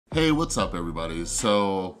Hey, what's up everybody?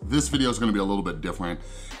 So this video is gonna be a little bit different.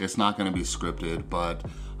 It's not gonna be scripted, but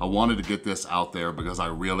I wanted to get this out there because I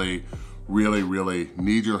really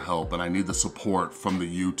need your help and I need the support from the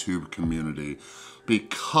YouTube community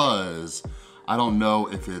because I don't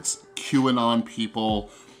know if it's QAnon people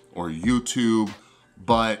or YouTube,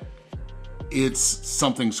 but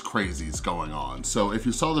something's crazy is going on. So if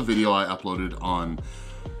you saw the video I uploaded on,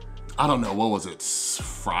 I don't know, what was it,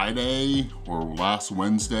 Friday or last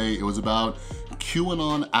Wednesday? It was about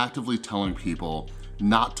QAnon actively telling people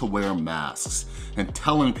not to wear masks and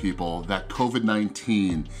telling people that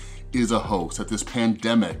COVID-19 is a hoax, that this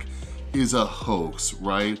pandemic is a hoax,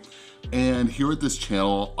 right? And here at this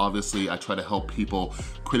channel, obviously, I try to help people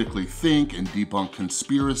critically think and debunk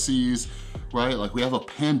conspiracies, right? Like we have a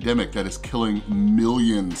pandemic that is killing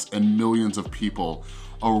millions and millions of people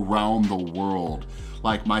around the world.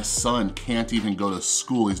 Like my son can't even go to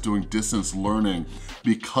school. He's doing distance learning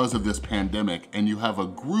because of this pandemic. And you have a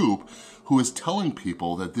group who is telling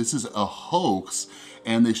people that this is a hoax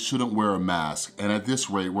and they shouldn't wear a mask. And at this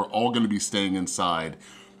rate, we're all gonna be staying inside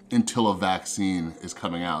until a vaccine is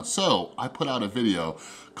coming out. So I put out a video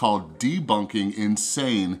called Debunking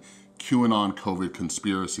Insane QAnon COVID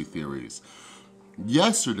Conspiracy Theories.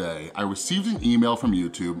 Yesterday, I received an email from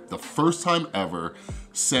YouTube, the first time ever,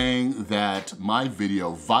 saying that my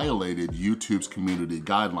video violated YouTube's community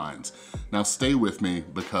guidelines. Now stay with me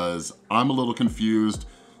because I'm a little confused.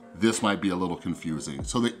 This might be a little confusing.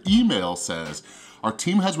 So the email says, our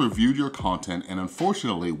team has reviewed your content and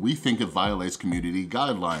unfortunately, we think it violates community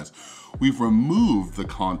guidelines. We've removed the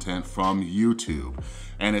content from YouTube.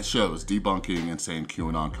 And it shows debunking insane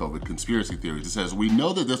QAnon COVID conspiracy theories. It says, we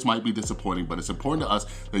know that this might be disappointing, but it's important to us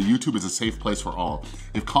that YouTube is a safe place for all.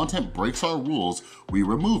 If content breaks our rules, we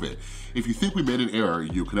remove it. If you think we made an error,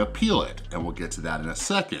 you can appeal it. And we'll get to that in a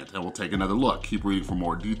second, and we'll take another look. Keep reading for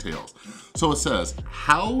more details. So it says,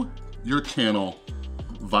 how your channel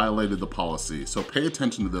violated the policy. So pay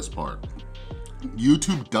attention to this part.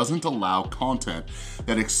 YouTube doesn't allow content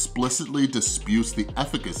that explicitly disputes the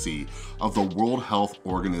efficacy of the World Health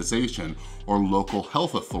Organization or local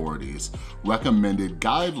health authorities' recommended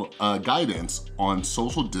guidance on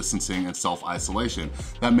social distancing and self-isolation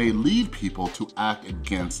that may lead people to act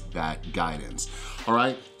against that guidance. All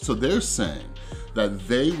right, so they're saying that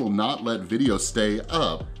they will not let videos stay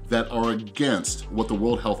up that are against what the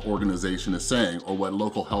World Health Organization is saying or what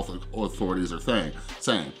local health authorities are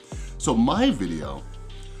saying. So my video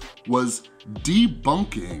was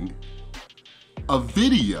debunking a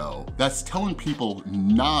video that's telling people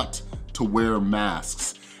not to wear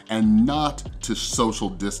masks and not to social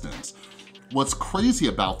distance. What's crazy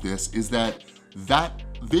about this is that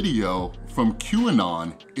video from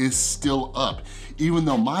QAnon is still up, even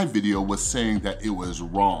though my video was saying that it was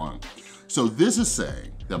wrong. So this is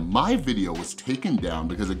saying that my video was taken down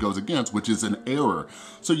because it goes against, which is an error.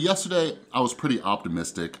 So yesterday, I was pretty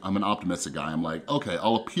optimistic. I'm an optimistic guy. I'm like, okay,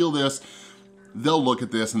 I'll appeal this. They'll look at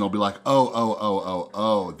this and they'll be like,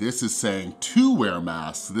 oh, this is saying to wear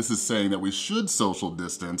masks. This is saying that we should social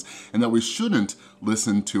distance and that we shouldn't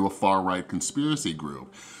listen to a far-right conspiracy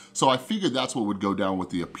group. So I figured that's what would go down with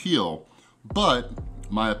the appeal, but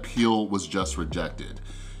my appeal was just rejected.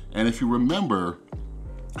 And if you remember,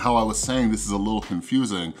 how I was saying this is a little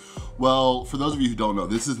confusing. Well, for those of you who don't know,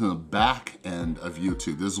 this is in the back end of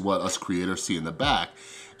YouTube. This is what us creators see in the back.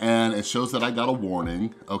 And it shows that I got a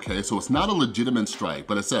warning, okay? So it's not a legitimate strike,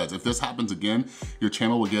 but it says, if this happens again, your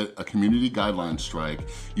channel will get a community guideline strike.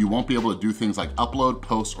 You won't be able to do things like upload,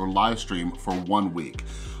 post, or live stream for 1 week,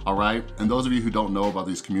 all right? And those of you who don't know about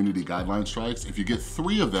these community guideline strikes, if you get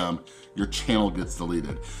 3 of them, your channel gets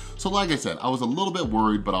deleted. So like I said, I was a little bit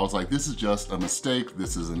worried, but I was like, this is just a mistake.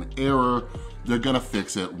 This is an error. They're gonna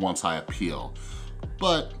fix it once I appeal.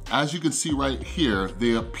 But as you can see right here,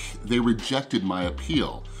 they rejected my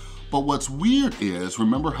appeal. But what's weird is,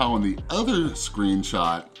 remember how in the other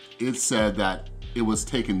screenshot, it said that it was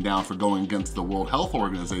taken down for going against the World Health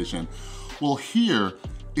Organization? Well, here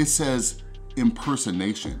it says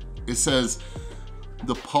impersonation. It says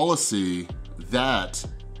the policy that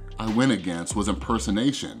I went against was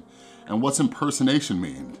impersonation. And what's impersonation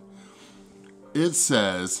mean? It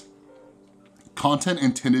says, content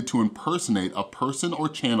intended to impersonate a person or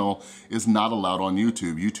channel is not allowed on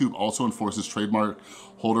YouTube. YouTube also enforces trademark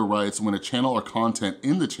holder rights when a channel or content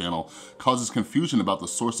in the channel causes confusion about the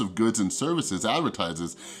source of goods and services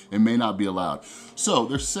advertises, it may not be allowed. So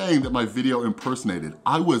they're saying that my video impersonated.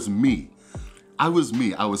 I was me. I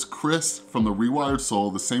was Chris from the Rewired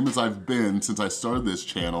Soul, the same as I've been since I started this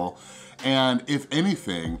channel. And if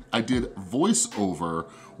anything, I did voiceover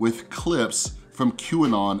with clips from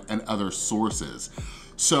QAnon and other sources.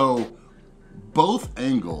 So both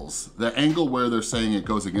angles, the angle where they're saying it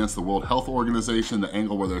goes against the World Health Organization, the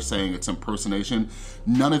angle where they're saying it's impersonation,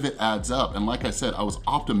 none of it adds up. And like I said, I was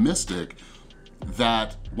optimistic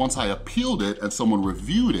that once I appealed it and someone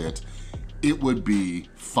reviewed it, it would be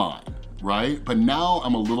fine, right? But now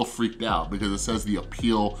I'm a little freaked out because it says the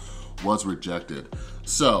appeal was rejected.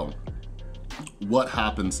 So what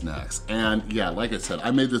happens next? And yeah, like I said,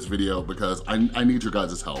 I made this video because I need your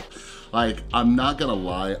guys' help. Like, I'm not gonna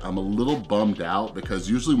lie, I'm a little bummed out because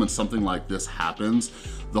usually when something like this happens,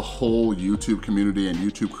 the whole YouTube community and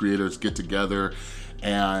YouTube creators get together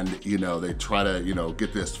and, you know, they try to, you know,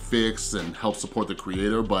 get this fixed and help support the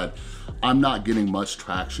creator, but I'm not getting much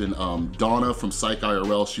traction. Donna from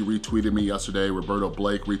PsychIRL, she retweeted me yesterday. Roberto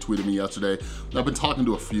Blake retweeted me yesterday. I've been talking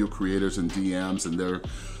to a few creators in DMs and they're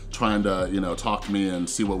trying to, you know, talk to me and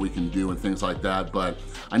see what we can do and things like that, but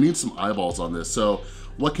I need some eyeballs on this. So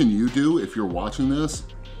what can you do if you're watching this?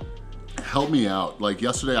 Help me out. Like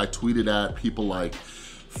yesterday I tweeted at people like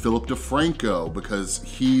Philip DeFranco because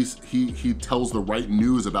he tells the right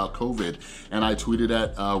news about COVID, and I tweeted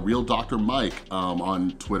at Real Dr. Mike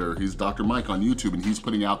on Twitter. He's Dr. Mike on YouTube, and he's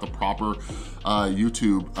putting out the proper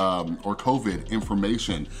YouTube or COVID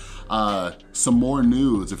information. Some more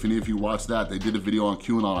news, if any of you watched that, they did a video on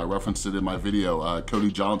QAnon, I referenced it in my video,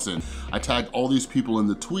 Cody Johnson. I tagged all these people in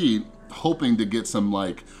the tweet hoping to get some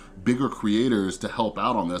like bigger creators to help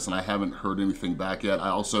out on this, and I haven't heard anything back yet. I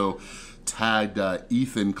also tagged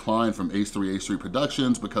Ethan Klein from H3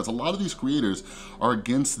 Productions because a lot of these creators are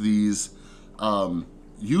against these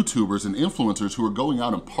YouTubers and influencers who are going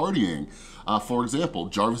out and partying. For example,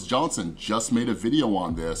 Jarvis Johnson just made a video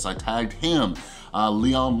on this. I tagged him.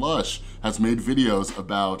 Leon Lush has made videos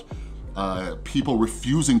about people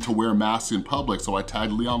refusing to wear masks in public, so I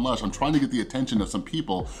tagged Leon Lush. I'm trying to get the attention of some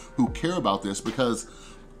people who care about this because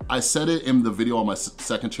I said it in the video on my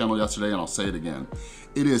second channel yesterday, and I'll say it again.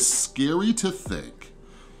 It is scary to think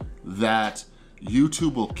that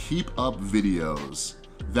YouTube will keep up videos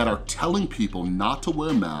that are telling people not to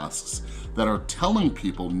wear masks, that are telling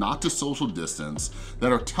people not to social distance,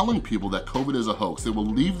 that are telling people that COVID is a hoax. They will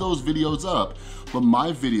leave those videos up, but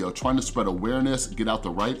my video trying to spread awareness, get out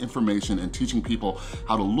the right information, and teaching people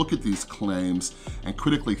how to look at these claims and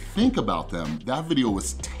critically think about them, that video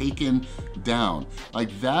was taken down.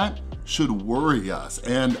 Like, that should worry us.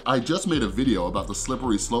 And I just made a video about the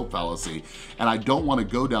slippery slope fallacy, and I don't want to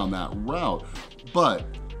go down that route, but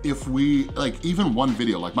if we, like even one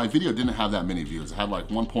video, like my video didn't have that many views. It had like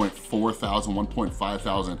 1.4 thousand, 1.5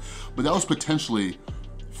 thousand, but that was potentially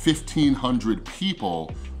 1,500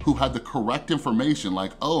 people who had the correct information,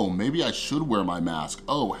 like, oh, maybe I should wear my mask.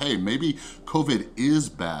 Oh, hey, maybe COVID is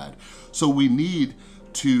bad. So we need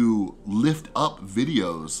to lift up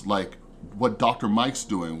videos like what Dr. Mike's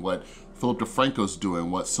doing, what Philip DeFranco's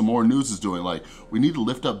doing, what Some More News is doing. Like, we need to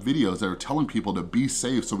lift up videos that are telling people to be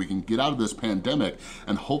safe so we can get out of this pandemic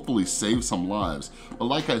and hopefully save some lives. But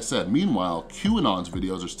like I said, meanwhile, QAnon's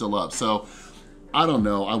videos are still up. So I don't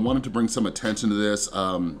know, I wanted to bring some attention to this.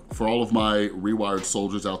 For all of my Rewired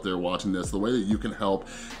soldiers out there watching this, the way that you can help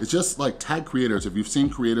is just like tag creators. If you've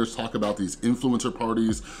seen creators talk about these influencer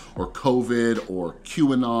parties or COVID or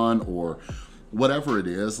QAnon or whatever it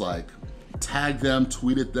is, like, tag them,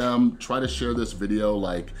 tweet at them, try to share this video.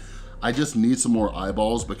 Like, I just need some more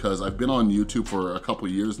eyeballs because I've been on YouTube for a couple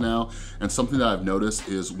years now, and something that I've noticed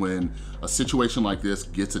is when a situation like this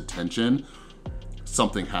gets attention,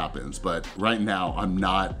 something happens. But right now, I'm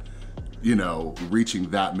not, you know, reaching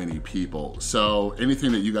that many people. So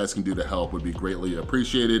anything that you guys can do to help would be greatly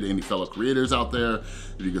appreciated. Any fellow creators out there,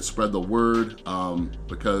 if you could spread the word,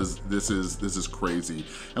 because this is crazy.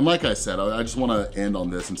 And like I said, I just wanna end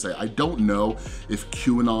on this and say, I don't know if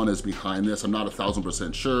QAnon is behind this. I'm not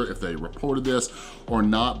 1,000% sure if they reported this or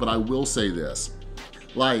not, but I will say this.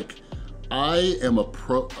 Like, I am a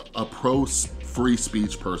pro free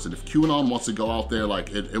speech person. If QAnon wants to go out there,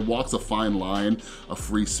 like it walks a fine line of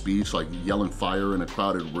free speech, like yelling fire in a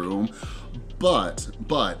crowded room. But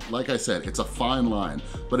like I said, it's a fine line.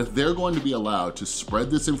 But if they're going to be allowed to spread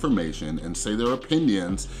this information and say their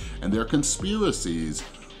opinions and their conspiracies,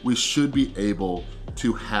 we should be able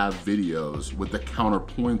to have videos with the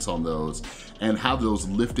counterpoints on those and have those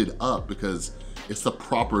lifted up because it's the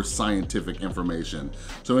proper scientific information.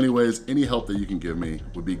 So anyways, any help that you can give me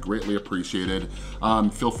would be greatly appreciated.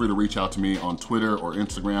 Feel free to reach out to me on Twitter or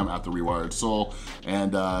Instagram at The Rewired Soul.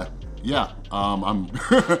 And yeah, I'm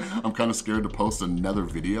kind of scared to post another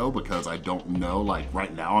video because I don't know, like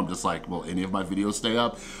right now I'm just like, will any of my videos stay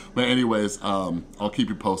up? But anyways, I'll keep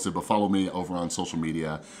you posted, but follow me over on social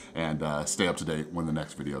media and stay up to date when the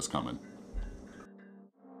next video is coming.